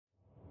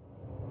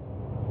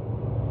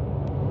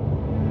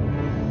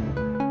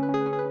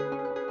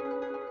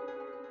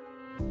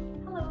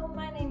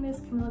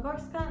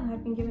Gorska and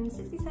I've been given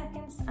 60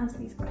 seconds to answer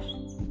these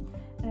questions.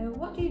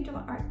 What do you do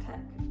at ARG-tech?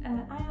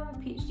 I am a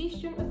PhD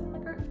student within the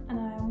group and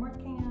I am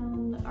working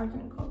on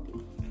argument quality.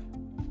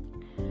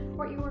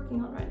 What are you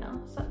working on right now?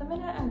 So at the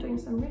minute I'm doing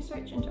some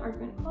research into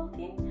argument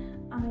quality.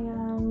 I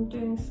am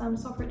doing some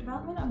software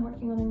development. I'm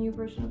working on a new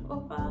version of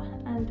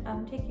OPA and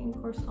I'm taking a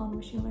course on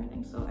machine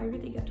learning, so I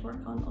really get to work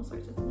on all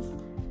sorts of things.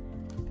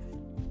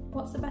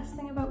 What's the best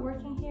thing about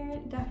working here?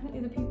 Definitely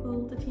the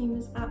people. The team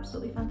is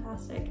absolutely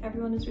fantastic.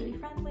 Everyone is really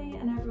friendly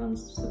and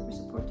everyone's super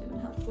supportive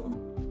and helpful.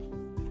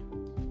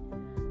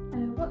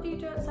 What do you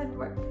do outside of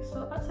work?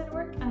 So outside of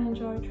work I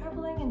enjoy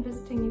travelling and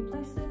visiting new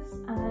places,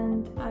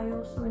 and I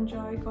also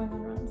enjoy going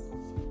on runs.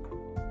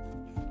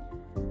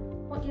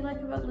 What do you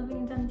like about living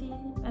in Dundee?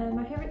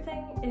 My favourite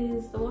thing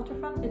is the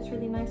waterfront. It's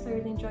really nice, I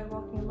really enjoy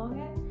walking along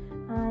it,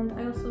 and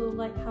I also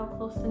like how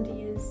close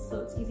Dundee is, so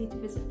it's easy to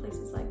visit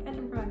places like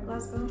Edinburgh and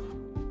Glasgow.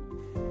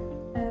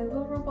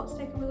 Will robots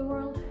take over the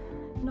world?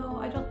 No,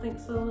 I don't think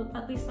so,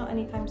 at least not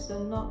anytime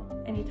soon, not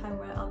anytime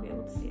where I'll be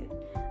able to see it.